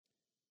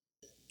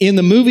In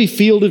the movie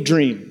Field of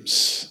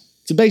Dreams,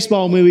 it's a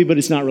baseball movie, but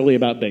it's not really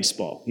about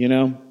baseball, you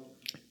know?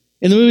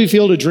 In the movie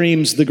Field of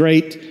Dreams, the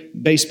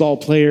great baseball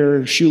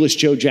player, Shoeless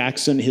Joe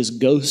Jackson, his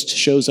ghost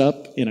shows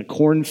up in a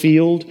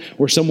cornfield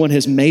where someone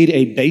has made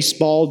a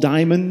baseball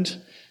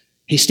diamond.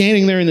 He's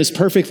standing there in this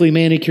perfectly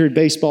manicured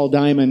baseball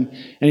diamond,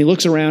 and he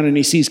looks around and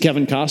he sees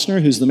Kevin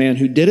Costner, who's the man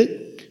who did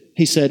it.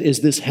 He said,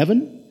 "Is this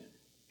heaven?"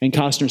 And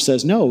Costner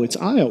says, "No, it's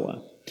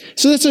Iowa."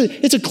 So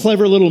it's a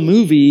clever little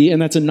movie, and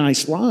that's a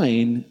nice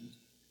line,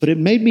 but it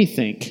made me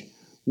think,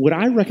 would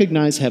I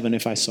recognize heaven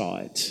if I saw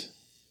it?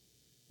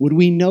 Would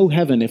we know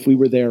heaven if we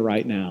were there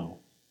right now?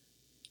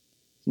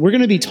 We're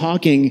going to be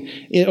talking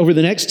over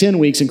the next 10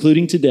 weeks,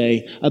 including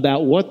today,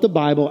 about what the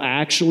Bible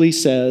actually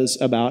says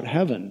about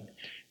heaven.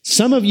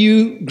 Some of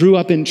you grew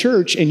up in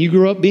church and you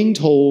grew up being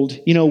told,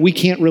 we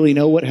can't really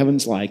know what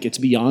heaven's like. It's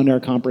beyond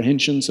our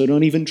comprehension, so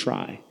don't even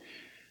try.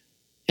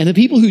 And the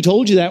people who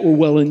told you that were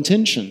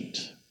well-intentioned,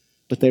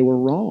 but they were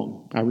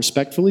wrong. I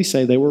respectfully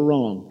say they were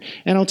wrong.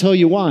 And I'll tell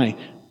you why.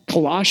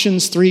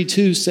 Colossians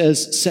 3:2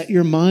 says, set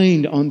your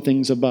mind on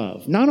things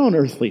above, not on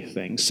earthly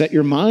things. Set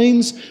your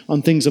minds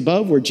on things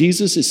above where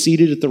Jesus is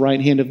seated at the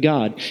right hand of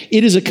God.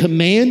 It is a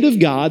command of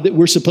God that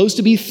we're supposed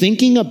to be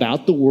thinking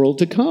about the world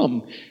to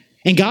come.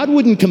 And God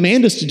wouldn't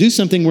command us to do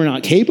something we're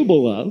not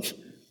capable of.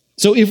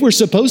 So if we're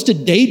supposed to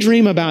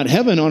daydream about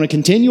heaven on a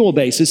continual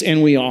basis,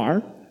 and we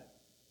are,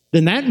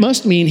 then that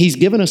must mean He's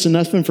given us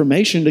enough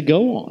information to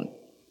go on.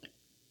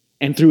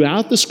 And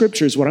throughout the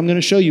Scriptures, what I'm going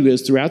to show you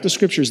is throughout the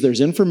Scriptures,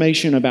 there's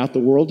information about the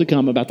world to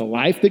come, about the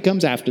life that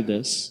comes after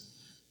this,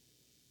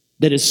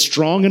 that is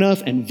strong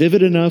enough and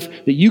vivid enough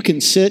that you can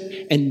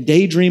sit and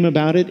daydream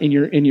about it in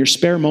your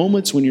spare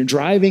moments, when you're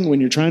driving, when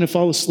you're trying to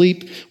fall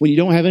asleep, when you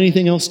don't have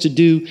anything else to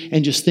do,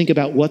 and just think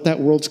about what that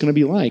world's going to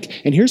be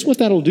like. And here's what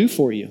that'll do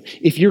for you.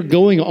 If you're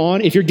getting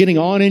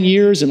on in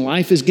years and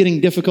life is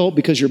getting difficult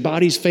because your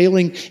body's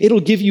failing, it'll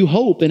give you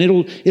hope and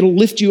it'll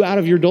lift you out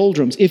of your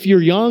doldrums. If you're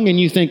young and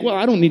you think, well,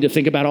 I don't need to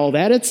think about all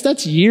that,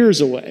 that's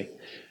years away.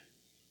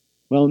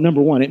 Well,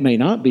 number one, it may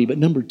not be, but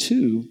number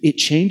two, it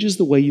changes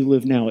the way you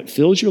live now. It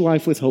fills your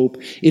life with hope.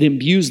 It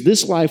imbues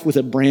this life with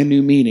a brand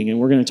new meaning, and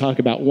we're going to talk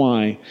about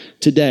why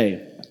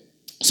today.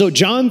 So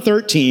John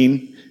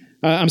 14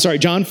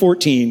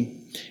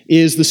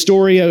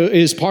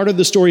 is part of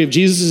the story of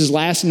Jesus'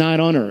 last night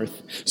on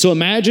earth. So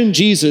imagine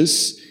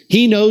Jesus,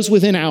 He knows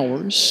within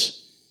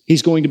hours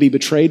He's going to be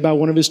betrayed by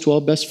one of His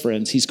 12 best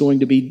friends. He's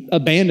going to be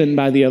abandoned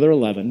by the other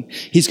 11.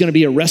 He's going to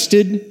be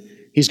arrested.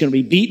 He's going to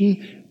be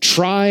beaten,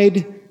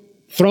 tried,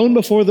 thrown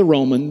before the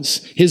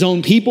Romans. His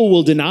own people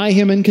will deny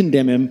Him and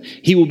condemn Him.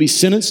 He will be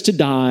sentenced to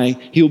die.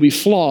 He will be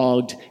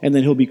flogged, and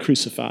then He'll be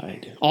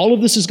crucified. All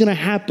of this is going to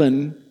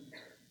happen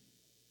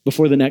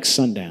before the next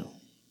sundown.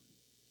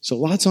 So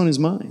lots on His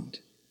mind.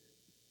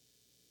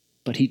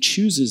 But He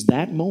chooses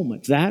that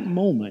moment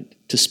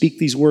to speak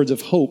these words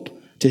of hope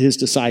to His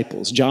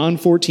disciples. John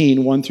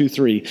 14,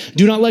 1-3.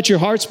 Do not let your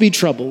hearts be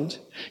troubled.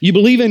 You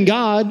believe in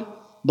God,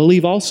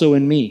 believe also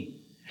in me.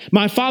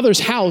 My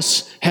Father's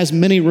house has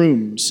many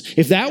rooms.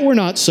 If that were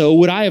not so,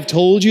 would I have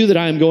told you that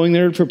I am going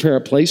there to prepare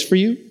a place for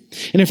you?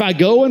 And if I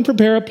go and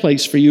prepare a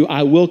place for you,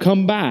 I will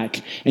come back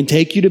and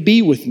take you to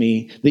be with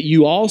me, that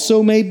you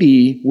also may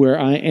be where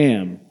I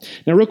am.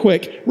 Now, real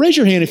quick, raise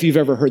your hand if you've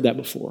ever heard that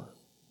before.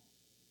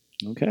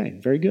 Okay,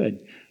 very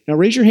good. Now,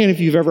 raise your hand if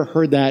you've ever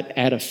heard that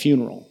at a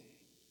funeral.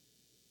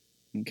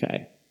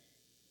 Okay.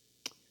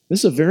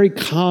 This is a very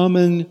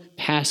common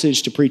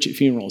passage to preach at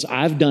funerals.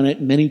 I've done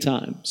it many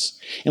times.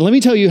 And let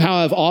me tell you how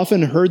I've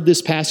often heard this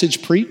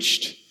passage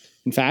preached.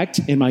 In fact,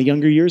 in my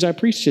younger years, I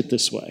preached it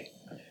this way.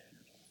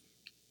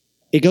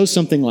 It goes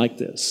something like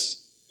this.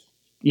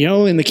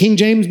 In the King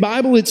James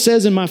Bible, it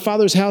says, in my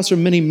Father's house are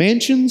many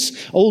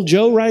mansions. Old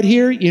Joe right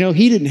here,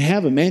 he didn't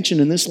have a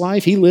mansion in this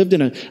life. He lived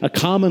in a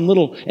common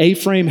little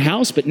A-frame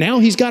house, but now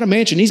he's got a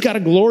mansion. He's got a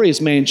glorious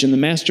mansion. The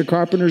master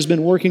carpenter's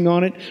been working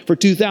on it for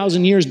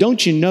 2,000 years.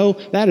 Don't you know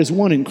that is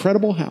one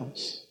incredible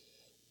house?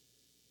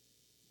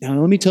 Now,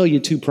 let me tell you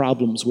two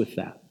problems with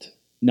that.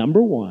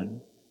 Number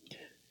one,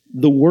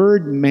 the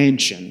word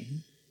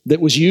mansion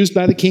that was used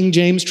by the King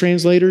James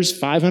translators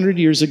 500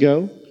 years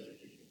ago,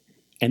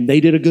 and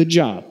they did a good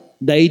job.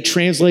 They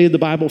translated the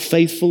Bible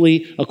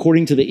faithfully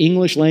according to the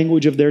English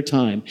language of their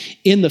time.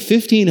 In the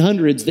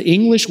 1500s, the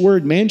English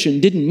word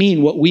mansion didn't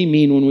mean what we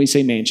mean when we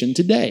say mansion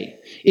today.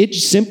 It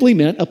simply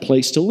meant a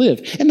place to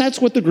live. And that's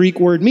what the Greek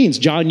word means.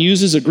 John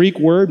uses a Greek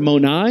word,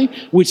 monai,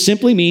 which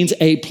simply means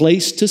a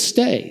place to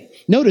stay.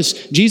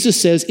 Notice, Jesus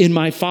says, in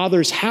my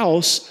Father's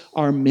house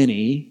are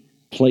many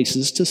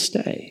places to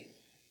stay.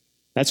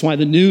 That's why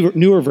the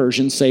newer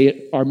versions say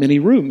it are many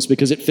rooms,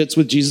 because it fits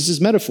with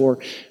Jesus' metaphor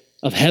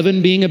of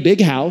heaven being a big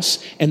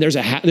house, and there's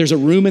a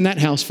room in that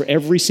house for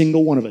every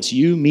single one of us.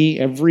 You, me,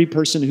 every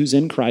person who's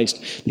in Christ.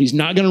 He's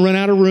not going to run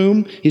out of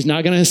room. He's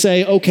not going to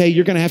say, okay,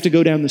 you're going to have to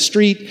go down the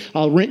street.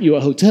 I'll rent you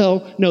a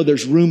hotel. No,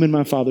 there's room in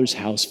my Father's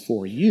house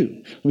for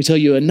you. Let me tell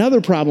you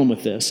another problem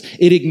with this.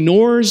 It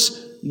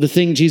ignores the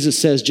thing Jesus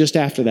says just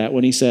after that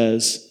when He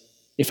says,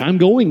 if I'm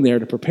going there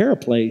to prepare a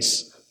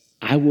place,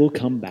 I will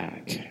come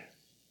back.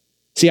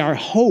 See, our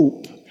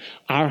hope,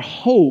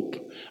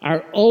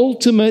 our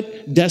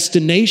ultimate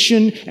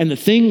destination and the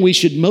thing we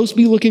should most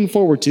be looking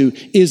forward to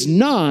is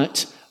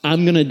not,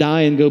 I'm going to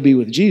die and go be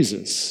with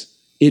Jesus.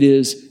 It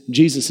is,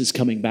 Jesus is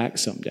coming back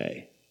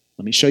someday.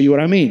 Let me show you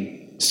what I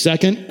mean.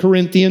 2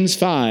 Corinthians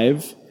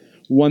 5,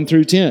 1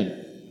 through 10.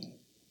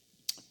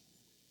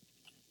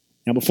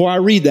 Now, before I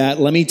read that,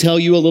 let me tell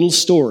you a little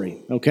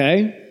story,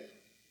 okay?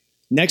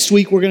 Next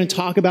week, we're going to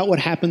talk about what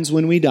happens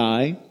when we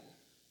die.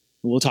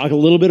 We'll talk a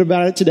little bit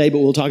about it today, but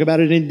we'll talk about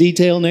it in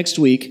detail next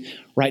week.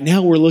 Right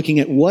now, we're looking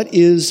at what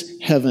is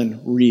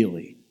heaven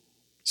really.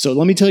 So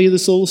let me tell you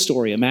this little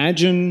story.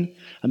 Imagine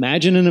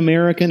an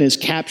American is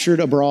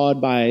captured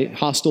abroad by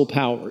hostile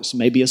powers,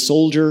 maybe a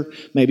soldier,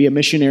 maybe a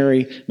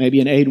missionary,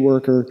 maybe an aid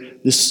worker.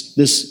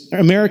 This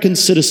American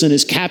citizen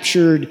is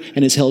captured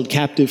and is held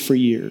captive for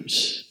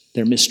years.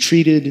 They're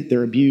mistreated,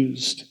 they're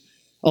abused.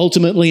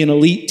 Ultimately, an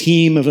elite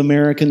team of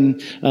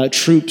American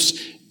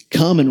troops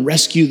come and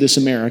rescue this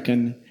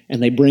American,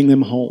 and they bring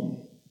them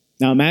home.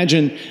 Now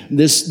imagine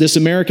this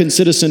American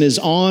citizen is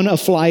on a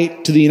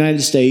flight to the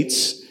United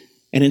States,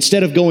 and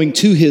instead of going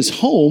to his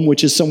home,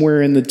 which is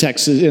somewhere in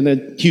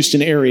the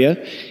Houston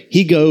area,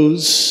 he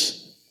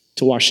goes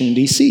to Washington,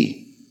 D.C.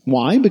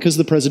 Why? Because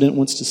the president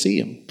wants to see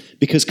him.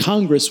 Because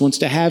Congress wants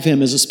to have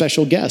him as a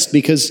special guest.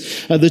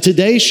 Because the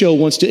Today Show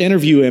wants to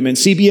interview him, and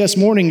CBS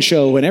Morning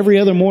Show, and every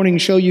other morning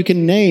show you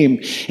can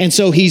name. And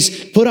so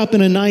he's put up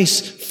in a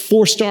nice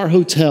 4-star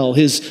hotel.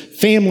 His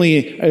family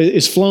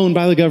is flown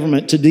by the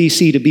government to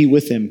D.C. to be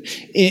with him.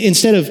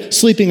 Instead of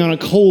sleeping on a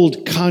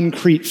cold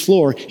concrete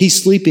floor,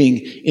 he's sleeping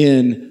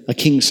in a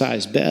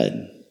king-size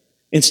bed.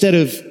 Instead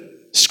of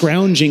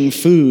scrounging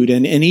food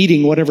and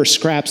eating whatever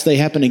scraps they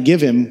happen to give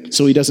him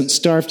so he doesn't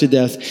starve to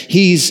death,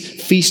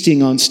 he's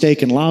feasting on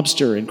steak and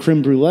lobster and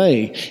creme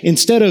brulee.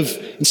 Instead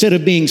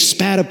of being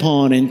spat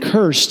upon and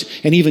cursed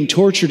and even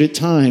tortured at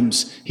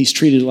times, he's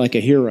treated like a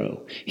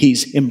hero.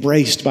 He's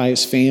embraced by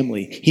his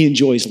family. He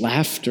enjoys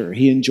laughter.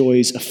 He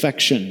enjoys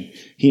affection.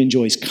 He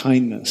enjoys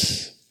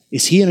kindness.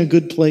 Is he in a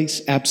good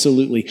place?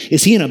 Absolutely.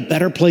 Is he in a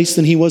better place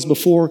than he was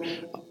before?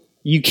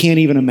 You can't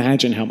even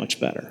imagine how much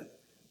better.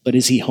 But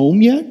is he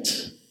home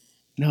yet?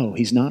 No,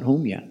 he's not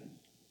home yet.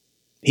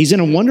 He's in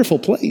a wonderful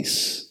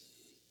place.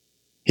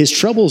 His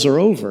troubles are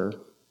over,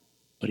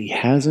 but he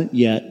hasn't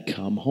yet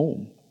come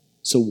home.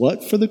 So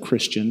what for the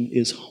Christian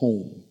is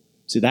home?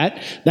 See,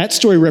 that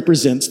story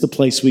represents the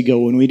place we go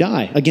when we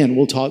die. Again,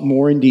 we'll talk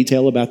more in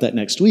detail about that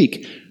next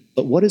week.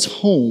 But what is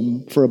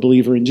home for a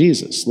believer in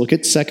Jesus? Look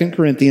at 2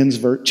 Corinthians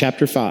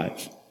chapter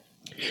 5.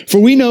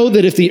 For we know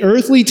that if the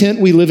earthly tent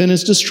we live in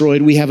is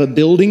destroyed, we have a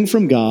building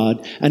from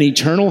God, an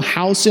eternal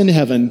house in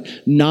heaven,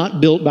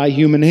 not built by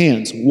human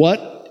hands.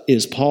 What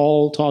is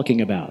Paul talking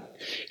about?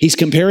 He's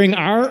comparing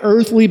our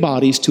earthly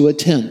bodies to a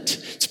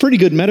tent. It's a pretty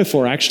good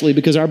metaphor, actually,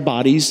 because our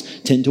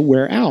bodies tend to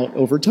wear out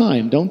over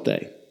time, don't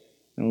they?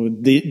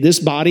 This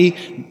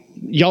body,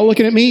 y'all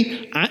looking at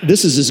me?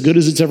 This is as good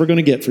as it's ever going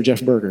to get for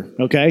Jeff Berger,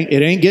 okay?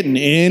 It ain't getting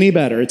any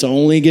better. It's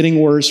only getting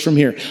worse from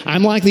here.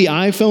 I'm like the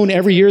iPhone.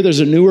 Every year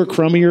there's a newer,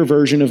 crummier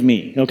version of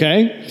me,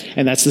 okay?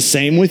 And that's the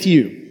same with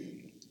you.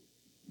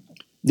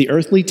 The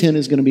earthly tent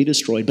is going to be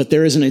destroyed, but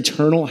there is an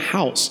eternal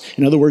house.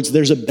 In other words,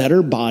 there's a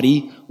better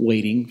body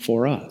waiting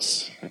for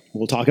us.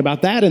 We'll talk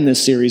about that in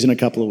this series in a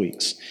couple of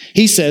weeks.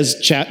 He says,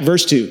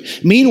 verse 2,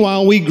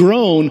 meanwhile we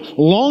groan,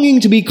 longing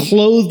to be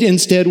clothed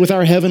instead with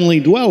our heavenly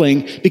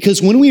dwelling,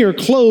 because when we are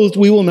clothed,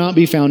 we will not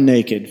be found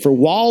naked. For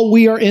while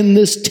we are in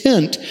this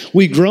tent,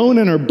 we groan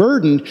and are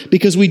burdened,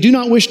 because we do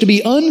not wish to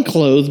be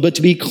unclothed, but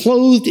to be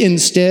clothed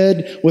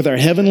instead with our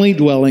heavenly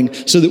dwelling,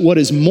 so that what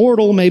is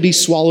mortal may be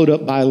swallowed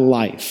up by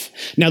life.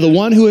 Now the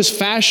one who has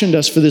fashioned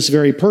us for this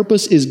very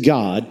purpose is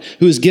God,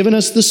 who has given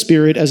us the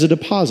Spirit as a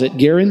deposit,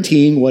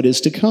 guaranteeing what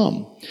is to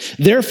come.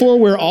 Therefore,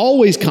 we're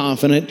always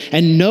confident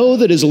and know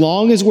that as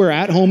long as we're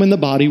at home in the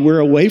body, we're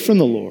away from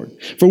the Lord.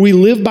 For we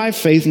live by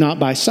faith, not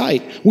by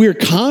sight. We are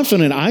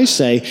confident, I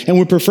say, and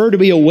would prefer to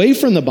be away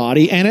from the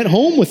body and at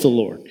home with the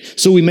Lord.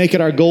 So we make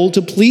it our goal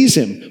to please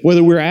Him,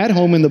 whether we're at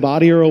home in the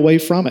body or away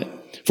from it.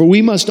 For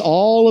we must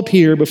all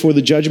appear before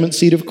the judgment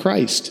seat of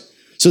Christ,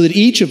 so that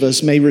each of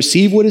us may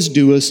receive what is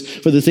due us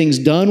for the things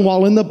done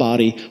while in the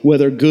body,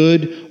 whether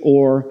good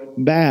or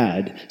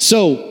bad.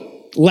 So,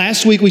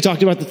 last week we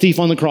talked about the thief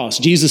on the cross.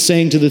 Jesus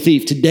saying to the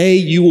thief, today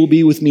you will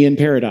be with me in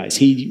paradise.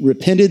 He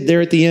repented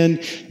there at the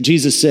end.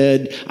 Jesus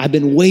said, I've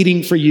been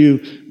waiting for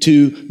you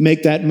to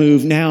make that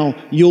move. Now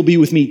you'll be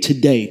with me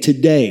today.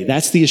 Today.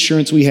 That's the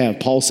assurance we have.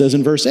 Paul says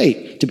in verse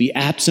 8, to be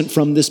absent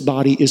from this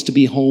body is to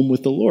be home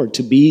with the Lord,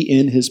 to be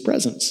in His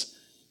presence.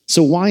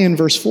 So why in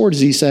verse 4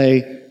 does he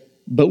say,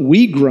 but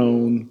we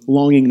groan,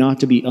 longing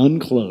not to be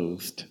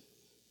unclothed,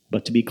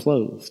 but to be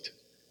clothed?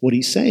 What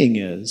he's saying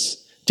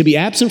is, to be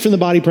absent from the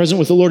body, present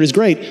with the Lord is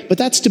great, but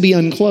that's to be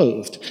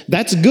unclothed.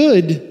 That's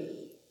good,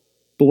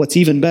 but what's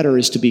even better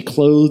is to be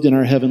clothed in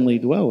our heavenly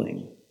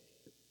dwelling.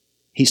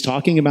 He's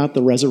talking about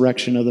the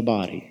resurrection of the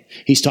body.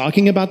 He's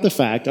talking about the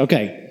fact,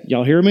 okay,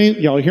 y'all hear me?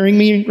 Y'all hearing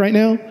me right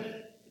now?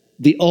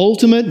 The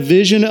ultimate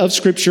vision of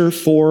Scripture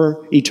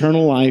for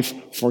eternal life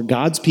for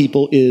God's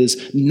people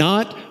is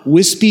not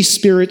wispy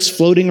spirits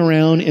floating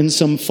around in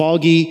some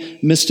foggy,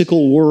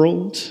 mystical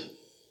world,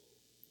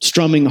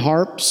 strumming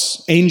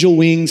harps, angel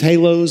wings,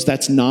 halos.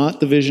 That's not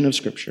the vision of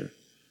Scripture.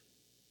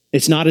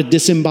 It's not a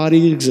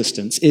disembodied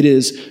existence. It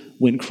is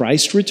when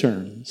Christ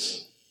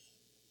returns,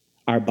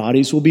 our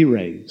bodies will be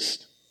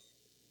raised,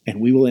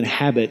 and we will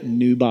inhabit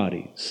new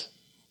bodies,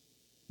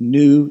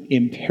 new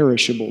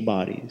imperishable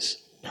bodies,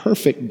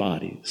 perfect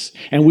bodies,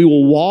 and we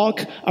will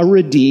walk a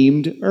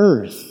redeemed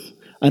earth,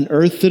 an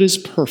earth that is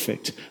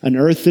perfect, an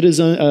earth that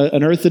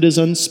is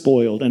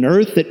unspoiled, an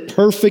earth that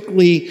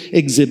perfectly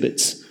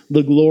exhibits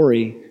the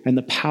glory and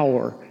the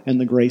power and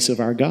the grace of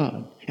our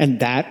God. And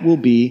that will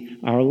be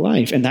our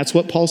life. And that's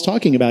what Paul's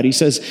talking about. He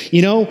says,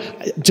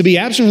 to be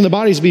absent from the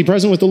body is to be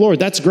present with the Lord.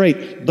 That's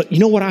great. But you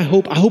know what I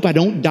hope? I hope I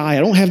don't die. I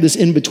don't have this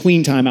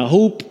in-between time. I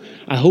hope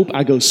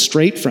I go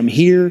straight from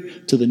here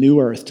to the new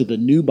earth, to the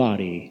new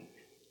body.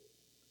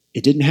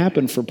 It didn't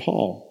happen for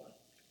Paul.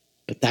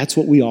 But that's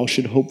what we all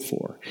should hope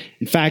for.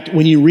 In fact,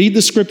 when you read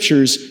the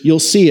Scriptures, you'll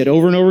see it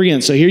over and over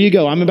again. So here you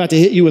go. I'm about to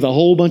hit you with a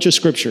whole bunch of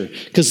Scripture.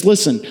 Because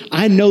listen,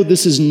 I know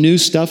this is new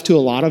stuff to a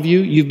lot of you.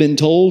 You've been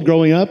told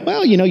growing up,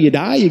 well, you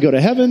die, you go to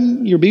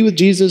heaven, you'll be with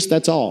Jesus,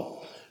 that's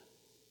all.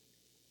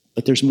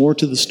 But there's more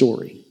to the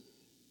story.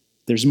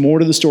 There's more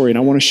to the story, and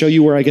I want to show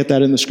you where I get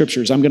that in the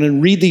Scriptures. I'm going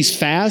to read these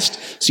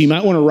fast, so you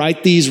might want to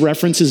write these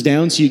references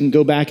down so you can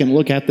go back and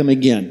look at them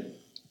again.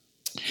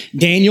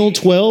 Daniel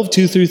 12,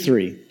 2 through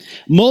 3.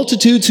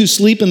 Multitudes who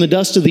sleep in the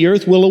dust of the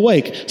earth will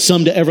awake,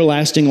 some to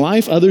everlasting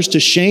life, others to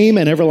shame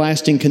and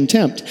everlasting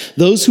contempt.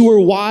 Those who are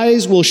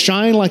wise will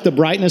shine like the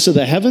brightness of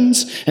the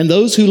heavens, and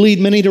those who lead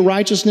many to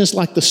righteousness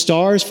like the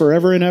stars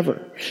forever and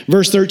ever.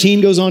 Verse 13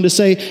 goes on to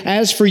say,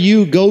 as for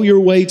you, go your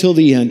way till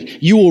the end.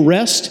 You will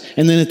rest,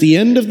 and then at the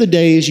end of the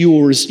days, you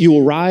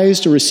will rise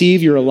to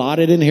receive your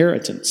allotted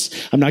inheritance.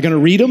 I'm not going to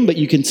read them, but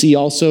you can see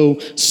also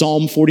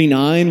Psalm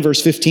 49,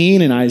 verse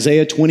 15, and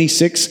Isaiah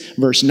 26,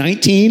 verse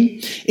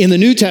 19. In the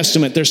New Testament,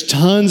 there's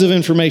tons of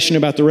information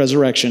about the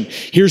resurrection.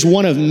 Here's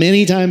one of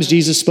many times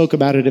Jesus spoke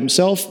about it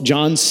himself,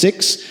 John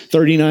 6,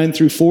 39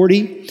 through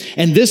 40.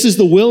 And this is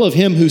the will of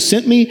him who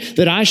sent me,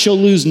 that I shall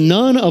lose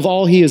none of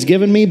all he has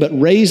given me, but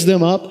raise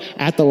them up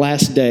at the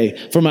last day.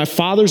 For my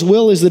Father's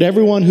will is that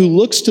everyone who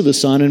looks to the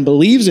Son and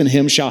believes in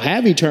him shall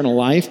have eternal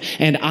life,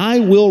 and I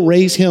will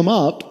raise him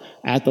up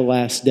at the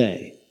last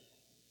day.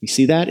 You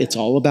see that? It's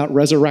all about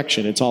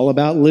resurrection. It's all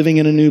about living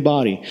in a new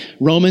body.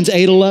 Romans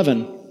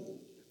 8:11.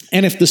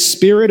 And if the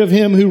Spirit of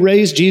him who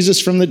raised Jesus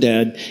from the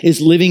dead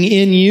is living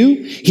in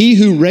you, he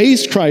who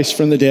raised Christ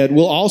from the dead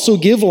will also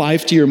give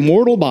life to your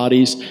mortal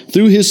bodies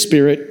through his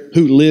Spirit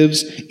who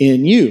lives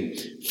in you.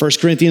 1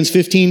 Corinthians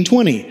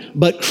 15:20.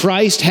 But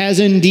Christ has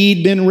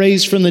indeed been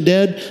raised from the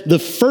dead, the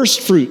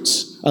first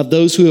fruits of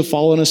those who have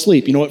fallen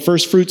asleep. You know what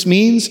first fruits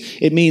means?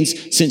 It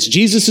means since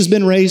Jesus has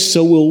been raised,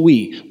 so will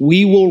we.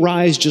 We will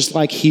rise just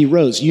like he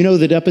rose. You know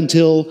that up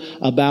until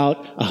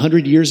about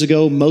 100 years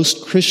ago,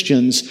 most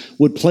Christians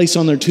would place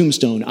on their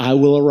tombstone, I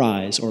will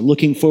arise, or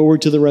looking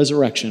forward to the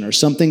resurrection, or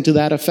something to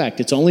that effect.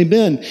 It's only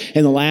been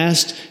in the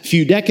last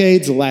few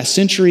decades, the last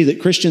century,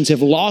 that Christians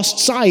have lost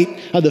sight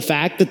of the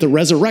fact that the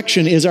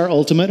resurrection is our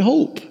ultimate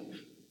hope.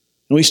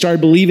 And we started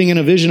believing in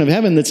a vision of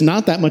heaven that's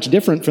not that much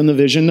different from the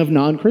vision of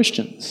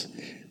non-Christians.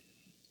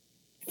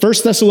 1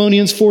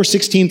 Thessalonians 4,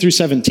 16 through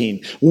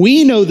 17.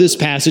 We know this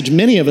passage,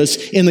 many of us,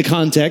 in the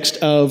context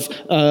of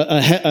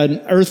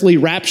an earthly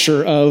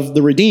rapture of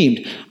the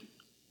redeemed.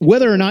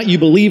 Whether or not you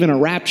believe in a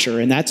rapture,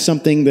 and that's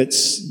something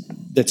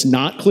that's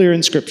not clear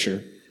in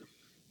Scripture,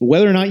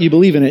 whether or not you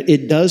believe in it,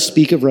 it does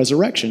speak of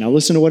resurrection. Now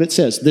listen to what it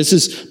says. This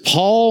is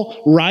Paul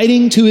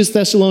writing to his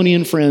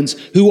Thessalonian friends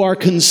who are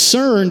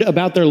concerned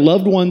about their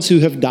loved ones who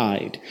have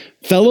died.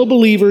 Fellow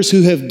believers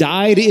who have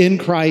died in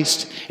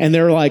Christ, and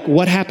they're like,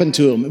 what happened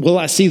to them? Will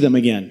I see them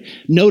again?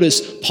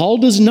 Notice, Paul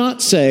does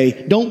not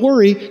say, don't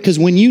worry, because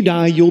when you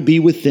die, you'll be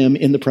with them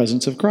in the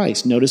presence of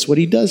Christ. Notice what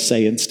he does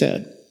say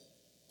instead.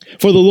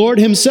 For the Lord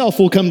himself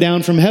will come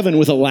down from heaven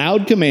with a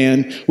loud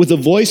command, with the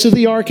voice of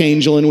the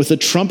archangel, and with the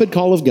trumpet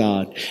call of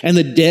God, and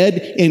the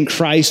dead in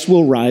Christ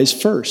will rise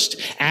first.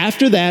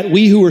 After that,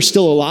 we who are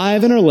still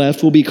alive and are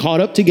left will be caught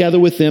up together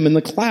with them in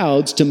the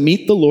clouds to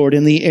meet the Lord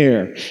in the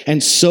air,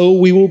 and so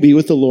we will be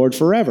with the Lord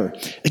forever.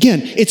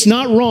 Again, it's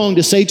not wrong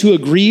to say to a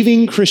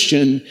grieving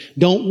Christian,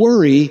 don't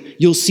worry,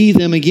 you'll see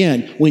them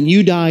again. When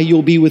you die,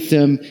 you'll be with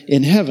them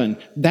in heaven.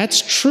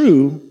 That's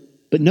true.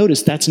 But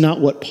notice that's not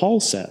what Paul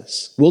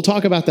says. We'll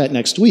talk about that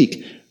next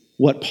week.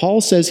 What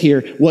Paul says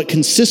here, what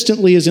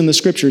consistently is in the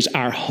Scriptures,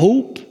 our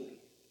hope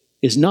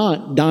is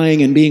not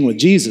dying and being with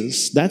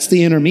Jesus. That's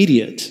the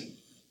intermediate.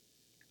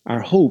 Our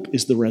hope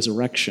is the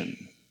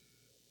resurrection.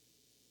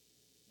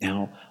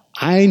 Now,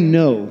 I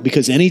know,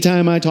 because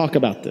anytime I talk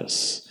about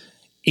this,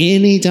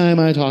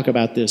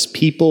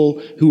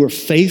 people who are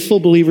faithful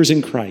believers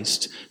in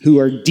Christ, who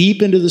are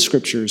deep into the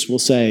Scriptures, will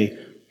say,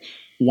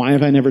 why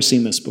have I never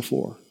seen this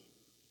before?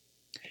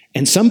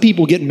 And some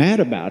people get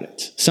mad about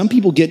it. Some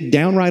people get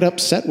downright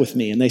upset with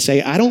me and they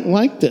say, I don't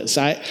like this.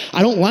 I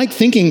don't like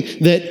thinking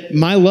that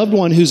my loved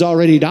one who's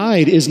already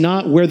died is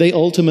not where they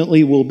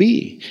ultimately will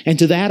be. And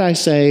to that I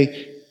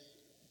say,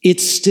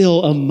 it's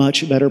still a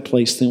much better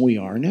place than we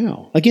are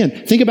now.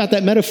 Again, think about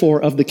that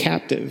metaphor of the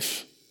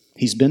captive.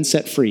 He's been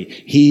set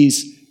free.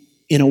 He's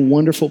in a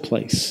wonderful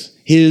place.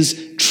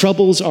 His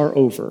troubles are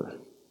over.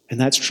 And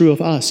that's true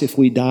of us if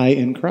we die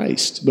in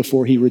Christ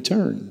before he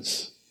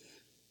returns.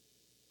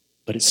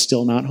 But it's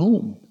still not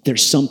home.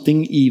 There's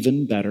something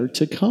even better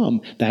to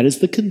come. That is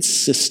the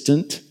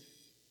consistent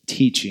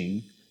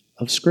teaching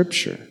of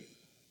Scripture.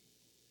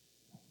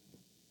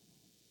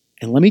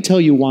 And let me tell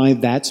you why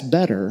that's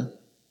better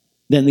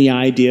than the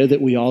idea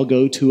that we all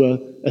go to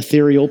an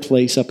ethereal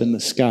place up in the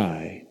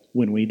sky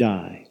when we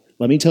die.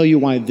 Let me tell you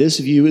why this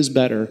view is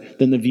better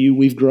than the view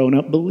we've grown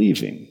up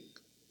believing.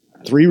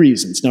 3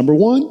 reasons. Number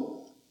 1,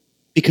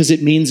 because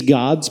it means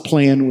God's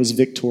plan was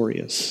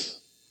victorious.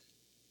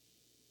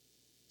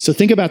 So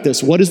think about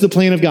this. What is the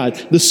plan of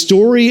God? The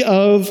story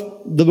of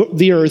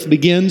the earth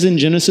begins in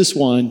Genesis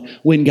 1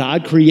 when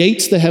God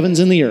creates the heavens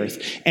and the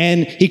earth.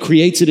 And he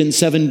creates it in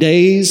 7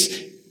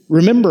 days.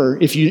 Remember,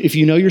 if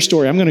you know your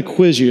story, I'm going to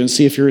quiz you and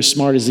see if you're as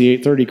smart as the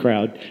 830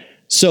 crowd.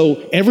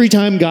 So every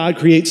time God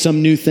creates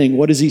some new thing,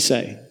 what does he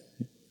say?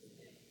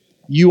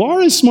 You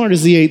are as smart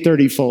as the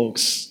 830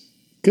 folks.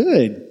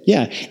 Good.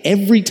 Yeah.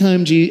 Every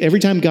time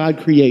God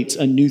creates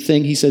a new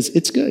thing, he says,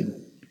 it's good.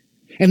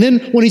 And then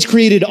when he's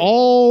created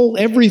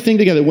everything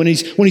together, when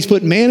he's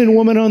put man and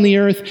woman on the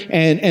earth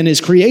and his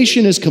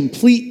creation is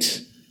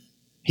complete,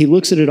 he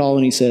looks at it all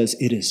and he says,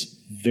 it is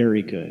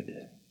very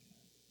good.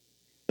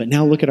 But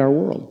now look at our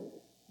world.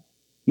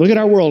 Look at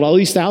our world. All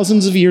these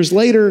thousands of years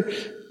later,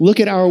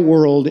 look at our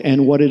world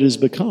and what it has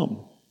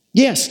become.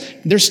 Yes,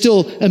 there's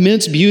still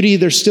immense beauty.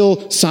 There's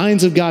still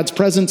signs of God's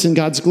presence and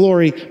God's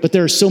glory, but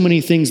there are so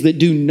many things that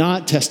do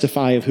not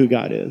testify of who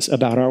God is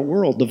about our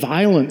world. The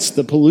violence,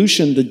 the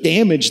pollution, the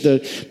damage,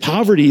 the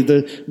poverty,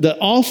 the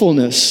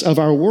awfulness of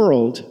our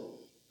world.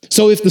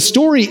 So if the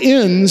story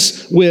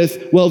ends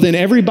with, well, then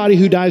everybody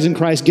who dies in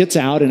Christ gets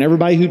out and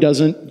everybody who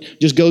doesn't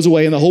just goes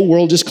away and the whole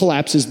world just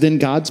collapses, then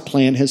God's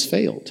plan has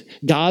failed.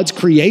 God's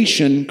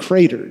creation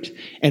cratered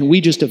and we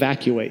just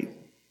evacuate.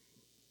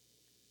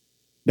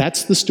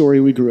 That's the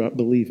story we grew up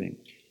believing.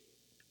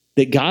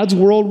 That God's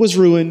world was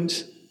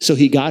ruined, so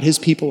he got his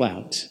people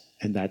out,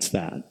 and that's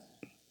that.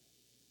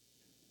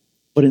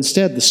 But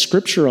instead, the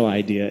scriptural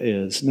idea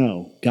is,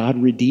 no, God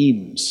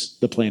redeems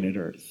the planet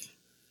Earth.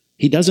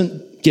 He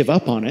doesn't give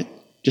up on it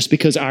just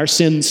because our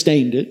sin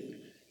stained it.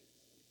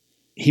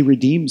 He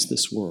redeems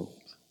this world.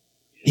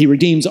 He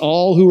redeems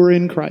all who are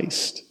in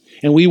Christ.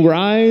 And we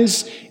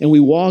rise and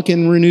we walk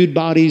in renewed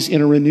bodies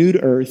in a renewed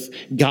earth.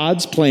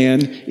 God's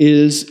plan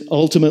is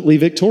ultimately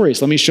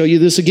victorious. Let me show you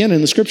this again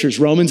in the scriptures.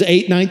 Romans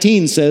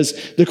 8:19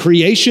 says, the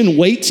creation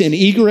waits in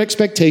eager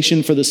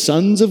expectation for the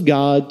sons of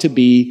God to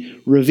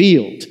be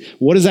revealed.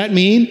 What does that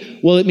mean?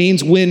 Well, it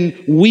means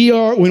when we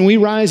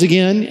rise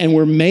again and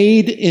we're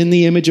made in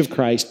the image of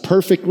Christ,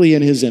 perfectly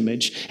in his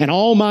image, and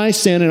all my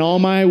sin and all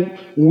my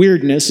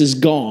weirdness is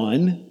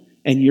gone,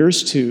 and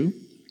yours too,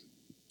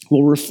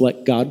 will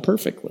reflect God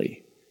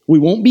perfectly. We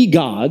won't be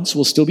gods,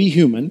 we'll still be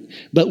human,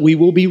 but we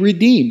will be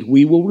redeemed.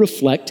 We will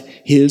reflect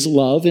his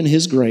love and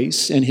his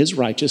grace and his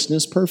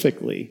righteousness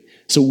perfectly.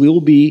 So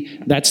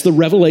that's the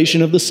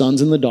revelation of the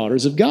sons and the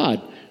daughters of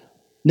God.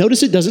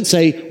 Notice it doesn't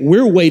say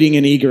we're waiting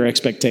in eager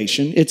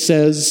expectation. It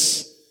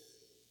says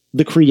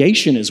the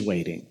creation is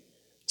waiting.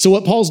 So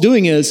what Paul's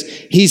doing is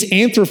he's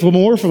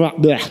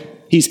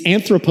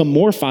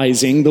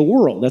anthropomorphizing the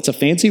world. That's a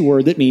fancy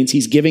word that means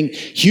he's giving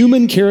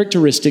human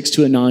characteristics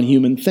to a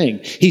non-human thing.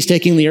 He's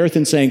taking the earth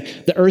and saying,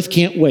 the earth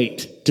can't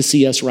wait to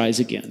see us rise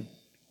again.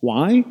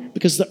 Why?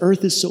 Because the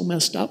earth is so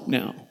messed up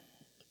now.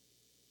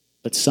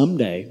 But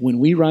someday, when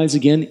we rise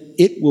again,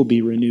 it will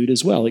be renewed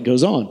as well. It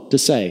goes on to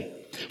say,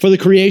 for the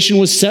creation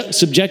was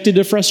subjected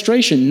to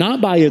frustration, not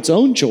by its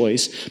own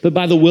choice, but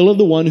by the will of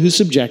the one who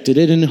subjected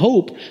it, in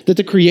hope that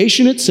the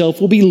creation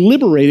itself will be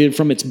liberated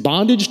from its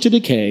bondage to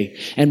decay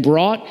and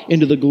brought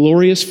into the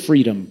glorious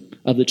freedom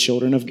of the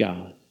children of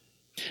God.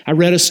 I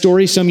read a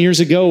story some years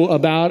ago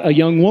about a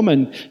young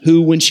woman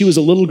who, when she was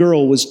a little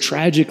girl, was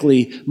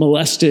tragically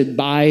molested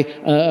by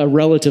a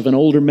relative, an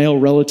older male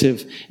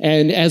relative.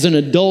 And as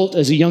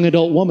a young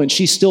adult woman,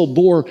 she still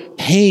bore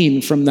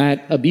pain from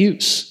that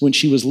abuse when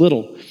she was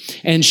little.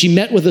 And she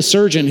met with a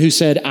surgeon who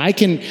said, I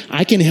can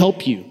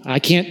help you. I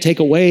can't take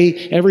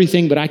away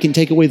everything, but I can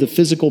take away the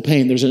physical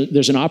pain.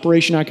 There's an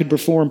operation I could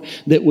perform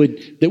that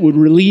would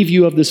relieve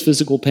you of this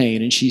physical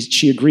pain. And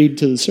she agreed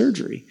to the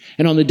surgery.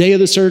 And on the day of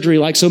the surgery,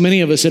 like so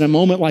many of us, in a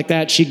moment like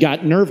that, she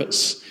got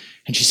nervous.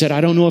 And she said, I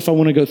don't know if I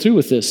want to go through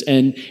with this.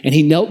 And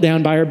he knelt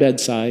down by her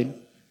bedside. He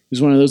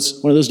was one of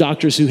those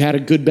doctors who had a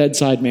good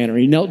bedside manner.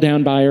 He knelt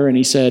down by her and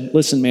he said,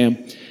 listen, ma'am,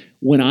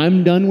 when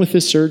I'm done with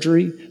this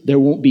surgery, there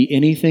won't be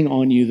anything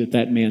on you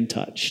that man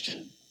touched.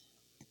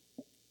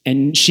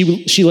 And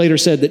she later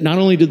said that not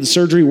only did the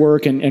surgery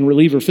work and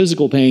relieve her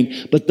physical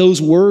pain, but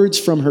those words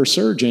from her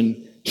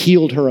surgeon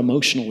healed her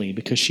emotionally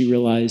because she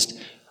realized,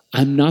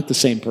 I'm not the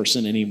same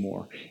person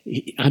anymore.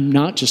 I'm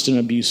not just an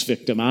abuse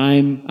victim.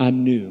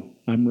 I'm new.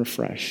 I'm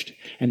refreshed.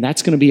 And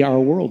that's going to be our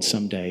world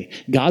someday.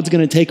 God's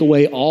going to take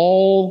away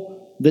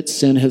all that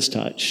sin has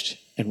touched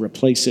and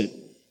replace it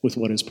with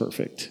what is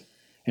perfect.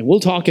 And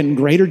we'll talk in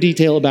greater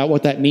detail about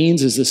what that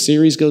means as this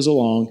series goes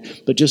along.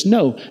 But just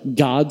know,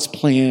 God's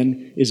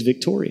plan is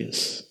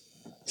victorious.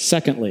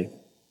 Secondly,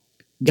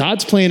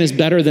 God's plan is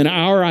better than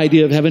our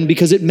idea of heaven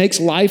because it makes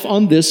life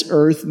on this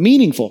earth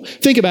meaningful.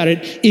 Think about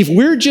it. If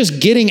we're just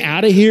getting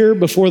out of here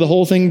before the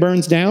whole thing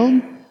burns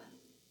down,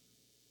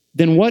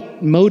 then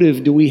what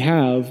motive do we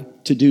have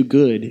to do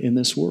good in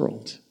this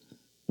world?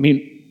 I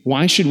mean,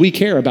 why should we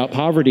care about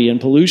poverty and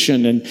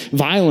pollution and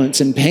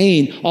violence and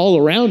pain all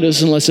around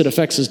us unless it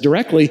affects us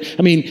directly?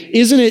 I mean,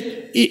 isn't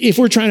it, if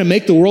we're trying to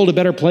make the world a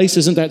better place,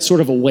 isn't that sort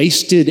of a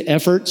wasted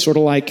effort, sort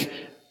of like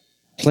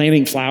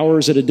planting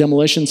flowers at a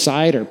demolition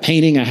site or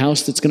painting a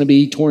house that's going to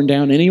be torn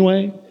down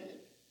anyway?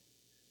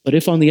 But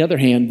if, on the other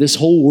hand, this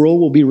whole world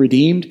will be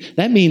redeemed,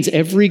 that means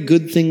every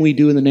good thing we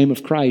do in the name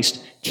of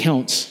Christ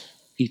counts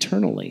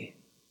eternally.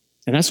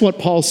 And that's what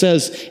Paul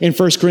says in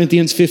 1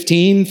 Corinthians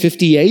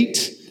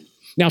 15:58.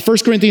 Now, 1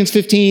 Corinthians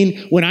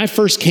 15, when I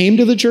first came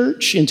to the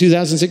church in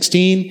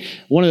 2016,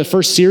 one of the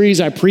first series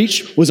I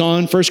preached was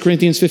on 1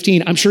 Corinthians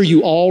 15. I'm sure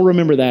you all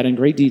remember that in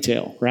great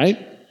detail, right?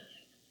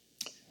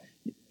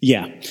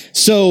 Yeah.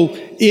 So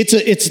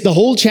it's the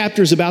whole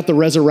chapter is about the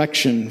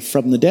resurrection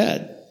from the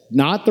dead,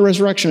 not the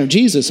resurrection of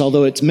Jesus,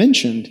 although it's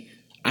mentioned,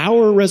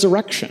 our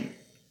resurrection.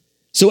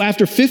 So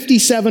after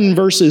 57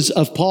 verses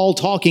of Paul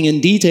talking in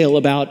detail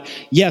about,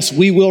 yes,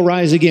 we will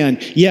rise again.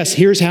 Yes,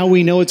 here's how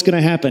we know it's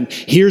going to happen.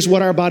 Here's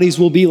what our bodies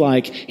will be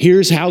like.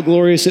 Here's how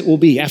glorious it will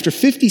be. After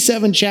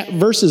 57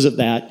 verses of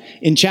that,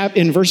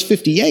 in verse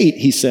 58,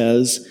 he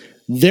says,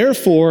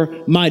 "Therefore,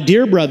 my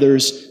dear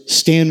brothers,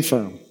 stand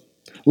firm.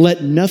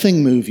 Let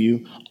nothing move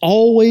you.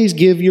 Always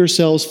give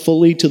yourselves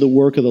fully to the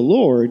work of the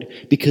Lord,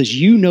 because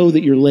you know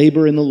that your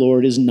labor in the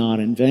Lord is not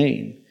in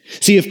vain."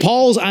 See, if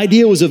Paul's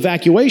idea was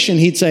evacuation,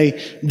 he'd say,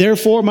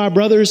 "Therefore, my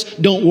brothers,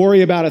 don't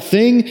worry about a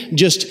thing.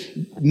 Just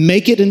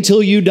make it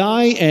until you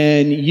die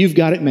and you've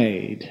got it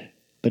made."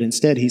 But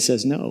instead, he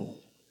says, no,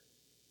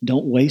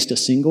 don't waste a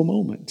single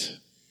moment.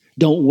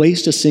 Don't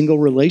waste a single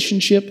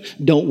relationship.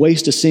 Don't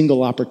waste a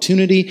single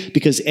opportunity,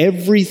 because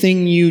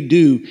everything you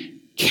do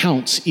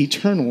counts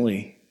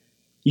eternally.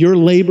 Your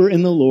labor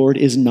in the Lord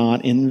is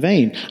not in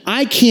vain.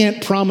 I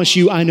can't promise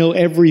you I know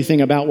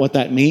everything about what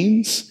that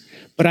means,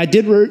 but I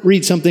did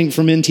read something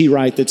from N.T.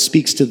 Wright that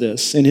speaks to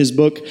this in his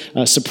book,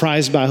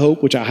 Surprised by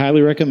Hope, which I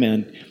highly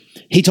recommend.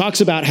 He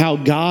talks about how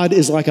God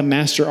is like a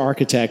master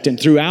architect, and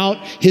throughout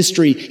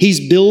history,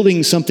 he's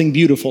building something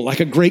beautiful,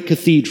 like a great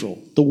cathedral.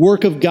 The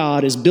work of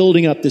God is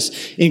building up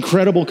this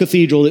incredible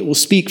cathedral that will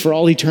speak for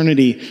all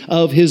eternity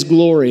of his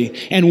glory.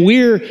 And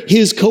we're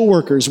his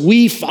co-workers.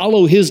 We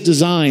follow his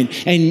design.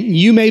 And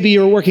you maybe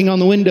are working on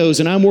the windows,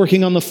 and I'm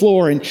working on the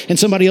floor, and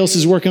somebody else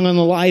is working on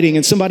the lighting,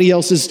 and somebody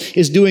else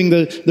is doing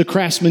the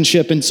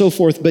craftsmanship and so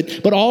forth.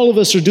 But all of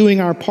us are doing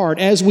our part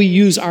as we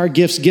use our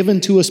gifts given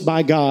to us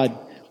by God.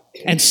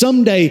 And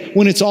someday,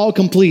 when it's all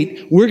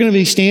complete, we're going to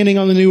be standing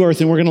on the new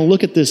earth, and we're going to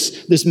look at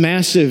this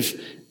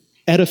massive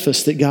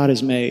edifice that God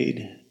has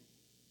made.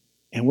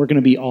 And we're going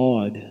to be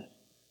awed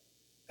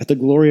at the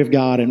glory of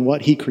God and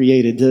what he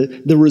created,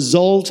 the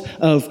result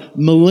of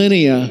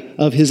millennia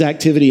of his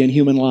activity in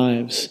human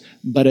lives.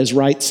 But as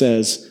Wright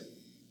says,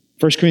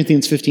 1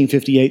 Corinthians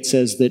 15:58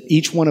 says that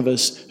each one of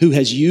us who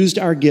has used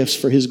our gifts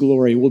for his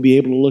glory will be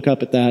able to look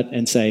up at that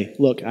and say,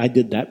 look, I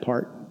did that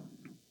part.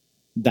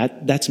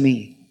 That's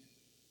me.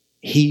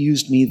 He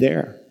used me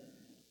there.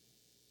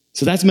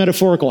 So that's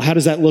metaphorical. How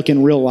does that look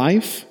in real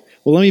life?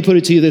 Well, let me put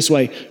it to you this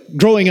way.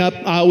 Growing up,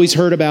 I always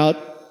heard about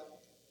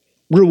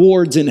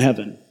rewards in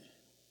heaven.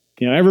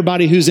 You know,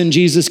 everybody who's in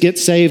Jesus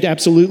gets saved,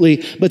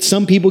 absolutely. But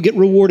some people get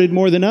rewarded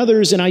more than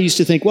others. And I used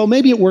to think, well,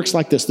 maybe it works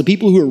like this. The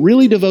people who are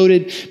really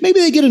devoted, maybe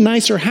they get a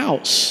nicer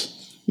house.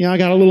 You know, I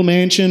got a little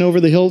mansion over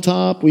the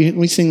hilltop.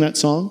 We sing that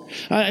song.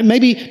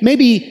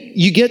 Maybe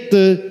you get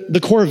the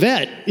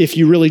Corvette if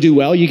you really do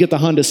well. You get the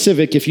Honda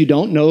Civic if you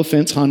don't. No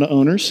offense, Honda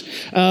owners.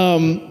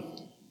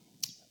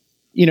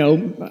 You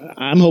know,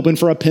 I'm hoping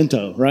for a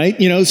Pinto, right?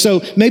 You know,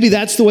 so maybe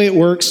that's the way it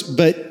works.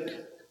 But,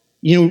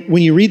 you know,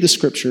 when you read the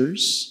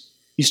scriptures,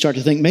 you start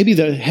to think maybe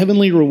the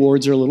heavenly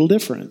rewards are a little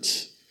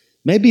different.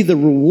 Maybe the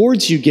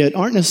rewards you get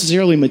aren't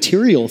necessarily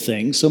material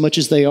things so much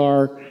as they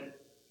are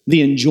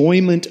the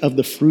enjoyment of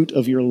the fruit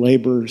of your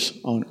labors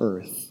on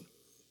earth.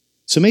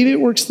 So maybe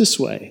it works this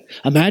way.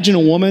 Imagine a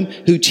woman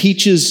who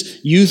teaches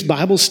youth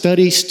Bible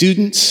study,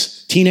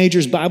 students,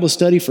 teenagers Bible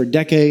study for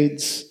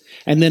decades.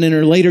 And then in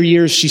her later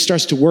years, she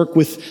starts to work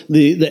with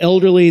the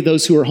elderly,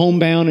 those who are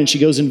homebound, and she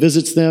goes and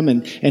visits them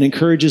and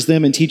encourages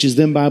them and teaches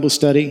them Bible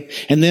study.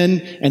 And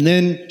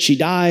then she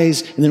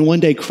dies, and then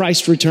one day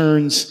Christ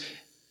returns,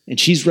 and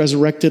she's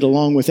resurrected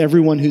along with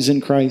everyone who's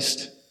in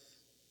Christ.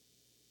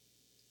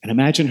 And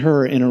imagine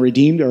her in a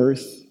redeemed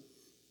earth,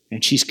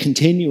 And she's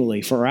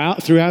continually,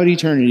 throughout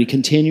eternity,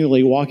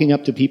 continually walking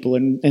up to people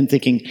and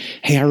thinking,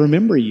 hey, I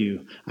remember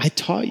you. I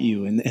taught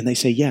you. And they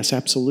say, yes,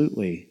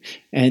 absolutely.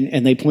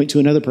 And they point to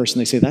another person.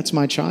 They say, that's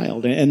my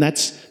child. And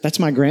that's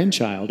my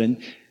grandchild.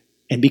 And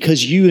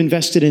because you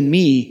invested in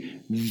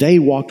me, they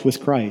walked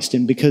with Christ.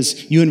 And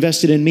because you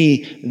invested in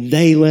me,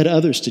 they led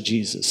others to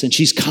Jesus. And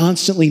she's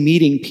constantly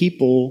meeting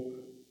people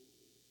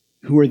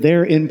who are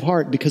there in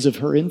part because of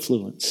her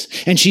influence.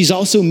 And she's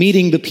also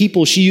meeting the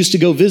people she used to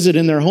go visit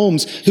in their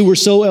homes who were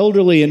so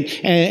elderly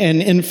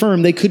and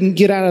infirm they couldn't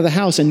get out of the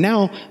house. And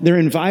now they're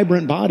in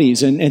vibrant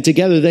bodies, and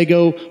together they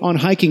go on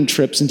hiking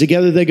trips, and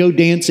together they go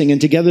dancing, and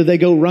together they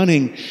go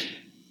running.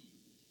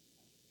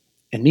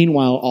 And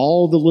meanwhile,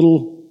 all the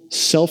little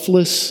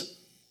selfless,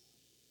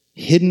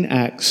 hidden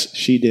acts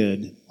she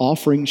did,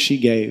 offerings she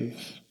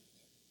gave,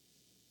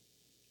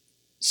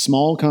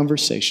 small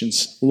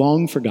conversations,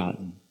 long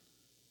forgotten,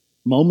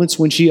 moments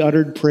when she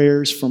uttered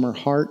prayers from her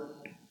heart,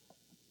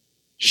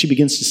 she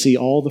begins to see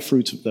all the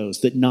fruits of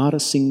those, that not a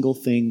single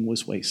thing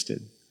was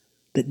wasted,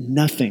 that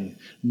nothing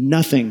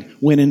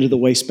went into the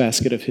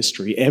wastebasket of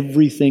history.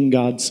 Everything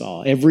God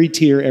saw, every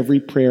tear, every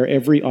prayer,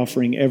 every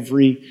offering,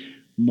 every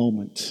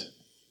moment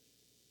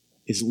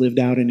is lived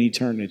out in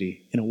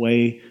eternity in a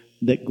way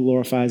that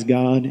glorifies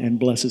God and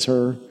blesses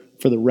her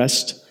for the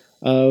rest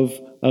of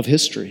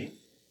history.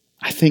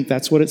 I think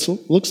that's what it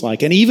looks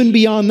like. And even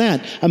beyond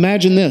that,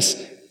 imagine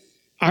this.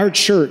 Our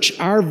church,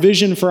 our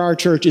vision for our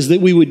church is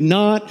that we would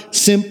not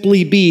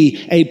simply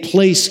be a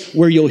place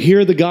where you'll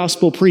hear the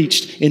gospel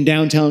preached in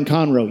downtown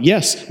Conroe.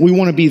 Yes, we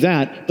want to be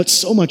that, but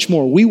so much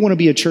more. We want to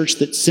be a church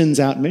that sends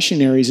out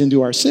missionaries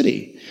into our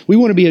city. We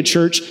want to be a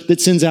church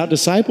that sends out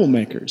disciple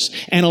makers.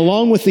 And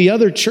along with the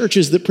other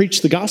churches that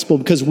preach the gospel,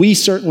 because we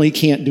certainly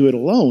can't do it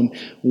alone,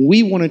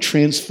 we want to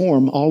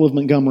transform all of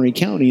Montgomery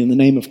County in the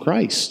name of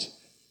Christ.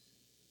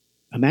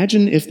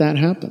 Imagine if that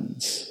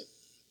happens.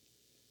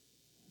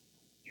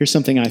 Here's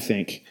something I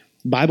think.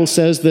 The Bible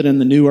says that in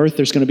the new earth,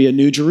 there's going to be a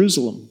new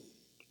Jerusalem,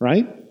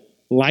 right?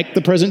 Like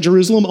the present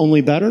Jerusalem,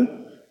 only better.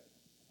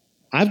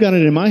 I've got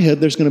it in my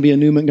head, there's going to be a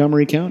new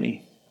Montgomery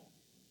County.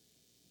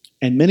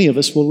 And many of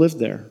us will live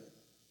there.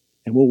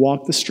 And we'll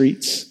walk the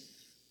streets,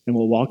 and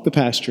we'll walk the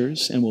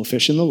pastures, and we'll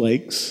fish in the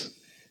lakes,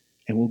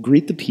 and we'll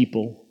greet the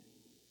people,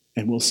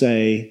 and we'll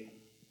say,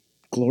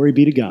 glory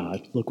be to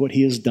God, look what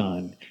he has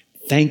done.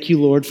 Thank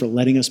you, Lord, for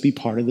letting us be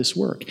part of this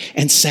work.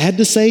 And sad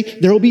to say,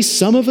 there will be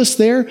some of us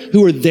there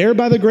who are there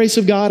by the grace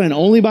of God and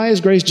only by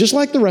his grace, just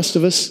like the rest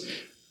of us.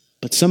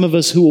 But some of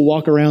us who will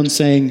walk around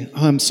saying,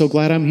 oh, I'm so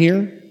glad I'm here.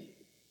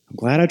 I'm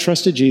glad I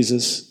trusted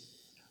Jesus.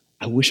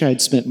 I wish I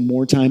had spent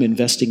more time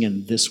investing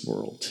in this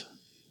world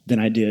than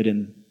I did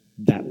in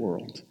that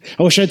world.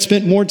 I wish I'd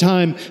spent more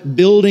time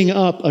building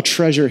up a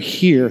treasure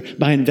here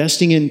by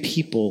investing in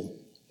people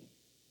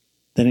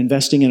than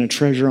investing in a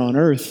treasure on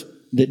earth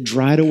that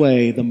dried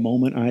away the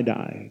moment I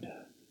died.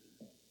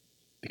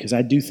 Because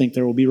I do think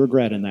there will be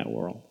regret in that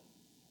world.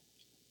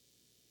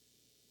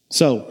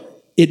 So,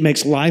 it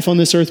makes life on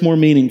this earth more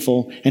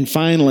meaningful. And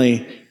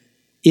finally,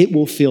 it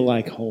will feel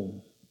like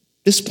home.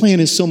 This plan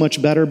is so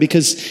much better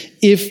because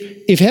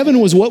if heaven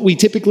was what we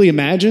typically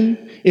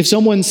imagine, if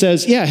someone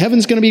says, yeah,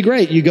 heaven's going to be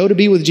great, you go to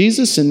be with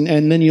Jesus and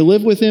then you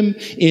live with him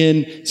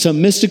in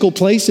some mystical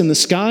place in the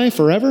sky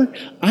forever,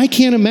 I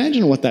can't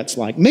imagine what that's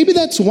like. Maybe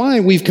that's why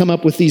we've come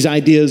up with these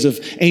ideas of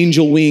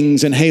angel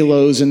wings and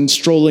halos and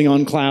strolling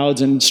on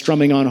clouds and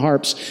strumming on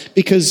harps,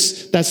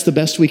 because that's the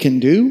best we can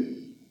do.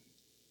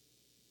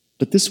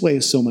 But this way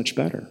is so much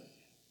better.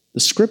 The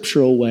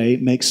scriptural way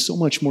makes so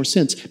much more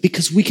sense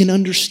because we can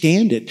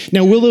understand it.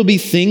 Now, will there be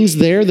things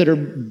there that are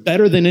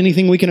better than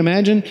anything we can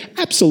imagine?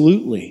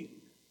 Absolutely.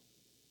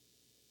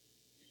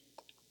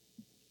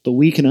 But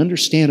we can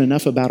understand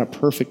enough about a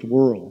perfect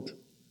world,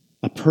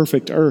 a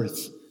perfect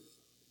earth,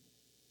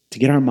 to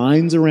get our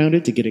minds around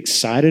it, to get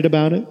excited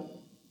about it.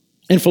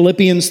 In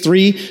Philippians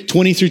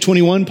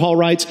 3:20-21, Paul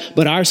writes,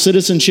 but our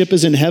citizenship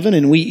is in heaven,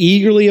 and we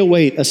eagerly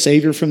await a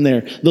Savior from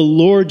there, the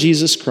Lord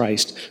Jesus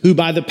Christ, who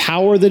by the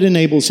power that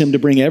enables him to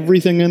bring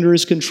everything under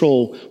his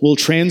control will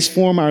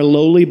transform our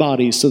lowly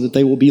bodies so that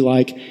they will be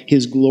like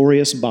his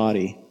glorious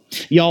body.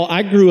 Y'all,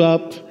 I grew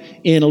up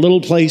in a little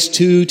place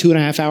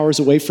 2.5 hours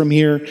away from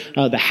here.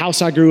 The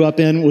house I grew up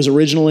in was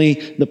originally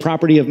the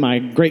property of my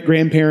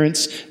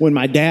great-grandparents. When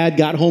my dad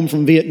got home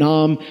from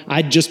Vietnam,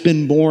 I'd just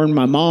been born.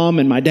 My mom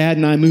and my dad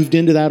and I moved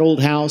into that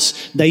old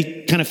house.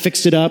 They kind of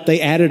fixed it up. They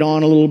added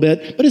on a little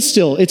bit, but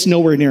it's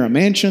nowhere near a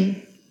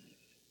mansion.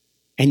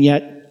 And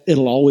yet,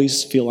 it'll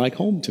always feel like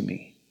home to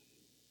me.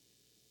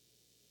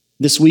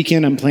 This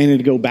weekend, I'm planning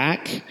to go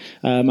back.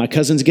 My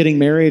cousin's getting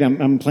married.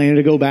 I'm planning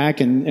to go back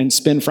and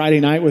spend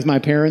Friday night with my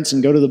parents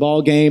and go to the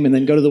ball game and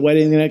then go to the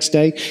wedding the next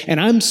day. And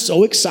I'm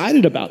so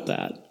excited about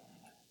that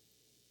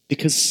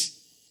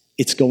because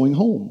it's going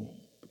home.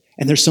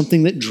 And there's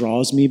something that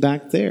draws me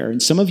back there.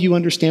 And some of you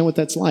understand what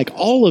that's like.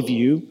 All of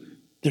you,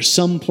 there's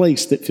some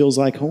place that feels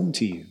like home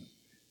to you.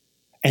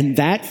 And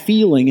that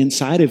feeling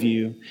inside of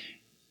you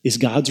is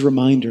God's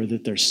reminder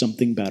that there's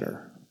something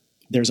better.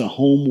 There's a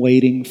home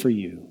waiting for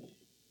you.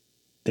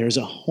 There's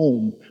a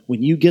home.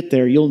 When you get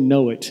there, you'll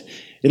know it.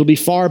 It'll be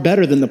far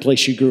better than the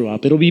place you grew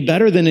up. It'll be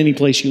better than any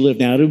place you live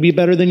now. It'll be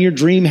better than your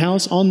dream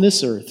house on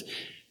this earth.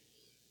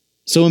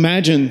 So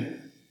imagine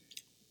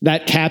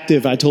that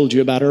captive I told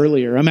you about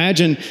earlier.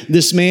 Imagine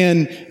this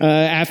man,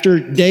 after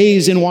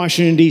days in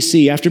Washington,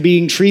 D.C., after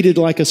being treated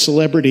like a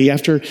celebrity,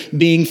 after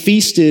being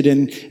feasted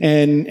and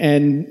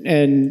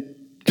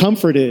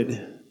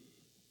comforted,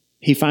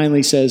 he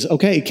finally says,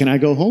 okay, can I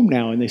go home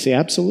now? And they say,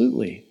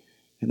 absolutely.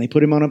 And they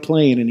put him on a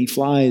plane and he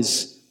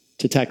flies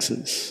to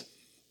Texas.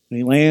 And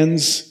he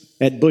lands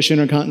at Bush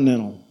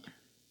Intercontinental.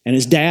 And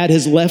his dad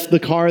has left the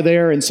car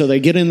there, and so they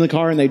get in the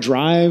car and they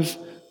drive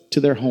to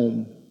their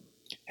home.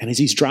 And as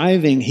he's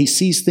driving, he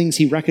sees things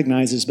he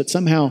recognizes, but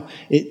somehow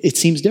it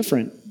seems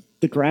different.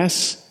 The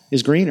grass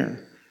is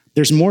greener.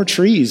 There's more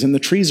trees, and the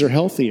trees are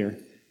healthier.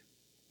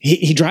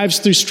 He drives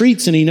through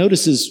streets and he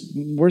notices,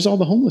 where's all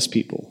the homeless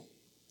people?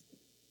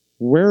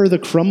 Where are the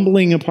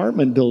crumbling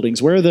apartment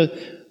buildings? Where's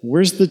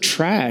the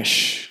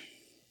trash?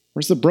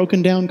 Where's the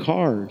broken down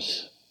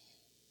cars?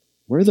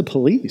 Where are the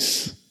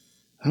police?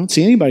 I don't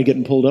see anybody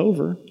getting pulled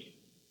over.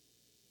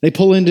 They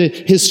pull into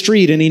his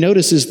street and he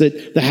notices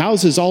that the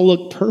houses all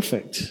look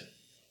perfect.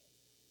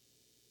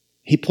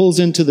 He pulls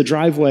into the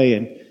driveway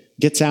and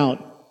gets out,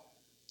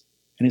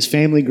 and his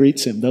family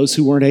greets him, those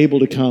who weren't able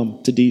to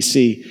come to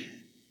D.C.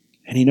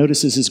 And he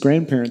notices his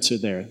grandparents are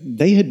there.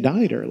 They had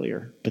died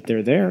earlier, but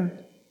they're there.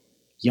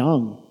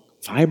 Young,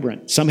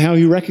 vibrant. Somehow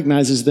he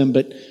recognizes them,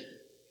 but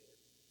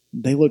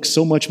they look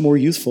so much more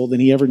youthful than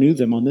he ever knew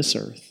them on this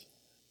earth.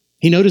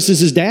 He notices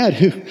his dad,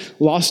 who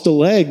lost a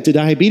leg to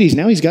diabetes.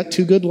 Now he's got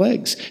 2 good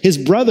legs. His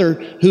brother,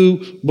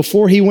 who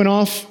before he went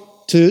off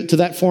to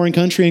that foreign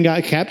country and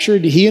got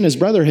captured, he and his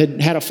brother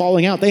had a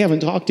falling out. They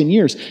haven't talked in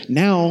years.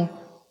 Now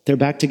they're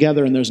back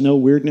together and there's no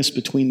weirdness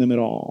between them at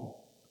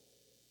all.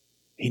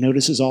 He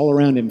notices all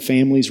around him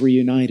families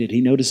reunited.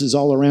 He notices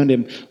all around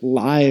him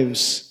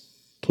lives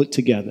put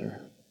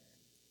together,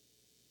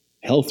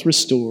 health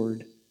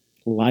restored,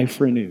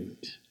 life renewed.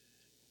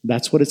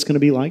 That's what it's going to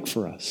be like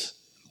for us.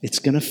 It's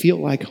going to feel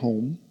like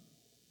home,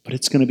 but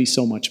it's going to be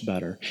so much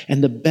better.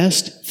 And the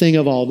best thing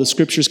of all, the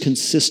scriptures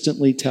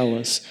consistently tell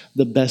us,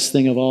 the best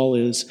thing of all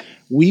is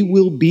we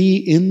will be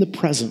in the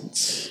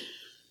presence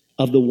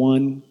of the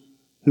one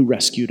who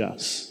rescued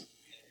us.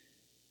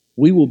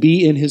 We will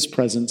be in his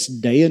presence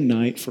day and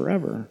night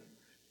forever.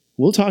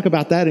 We'll talk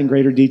about that in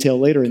greater detail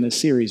later in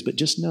this series, but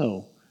just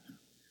know,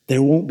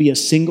 there won't be a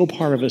single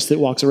part of us that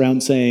walks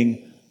around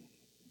saying,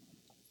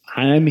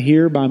 I'm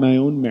here by my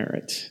own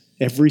merit.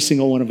 Every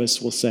single one of us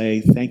will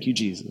say, thank you,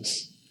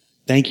 Jesus.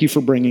 Thank you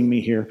for bringing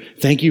me here.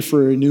 Thank you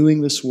for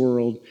renewing this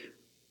world.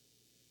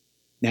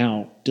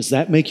 Now, does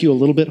that make you a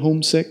little bit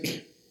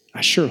homesick?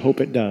 I sure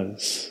hope it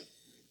does,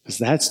 because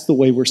that's the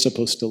way we're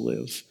supposed to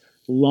live.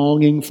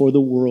 Longing for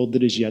the world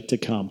that is yet to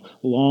come.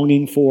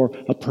 Longing for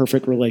a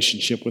perfect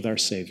relationship with our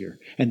Savior.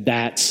 And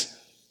that's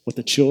what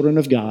the children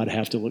of God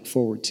have to look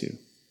forward to.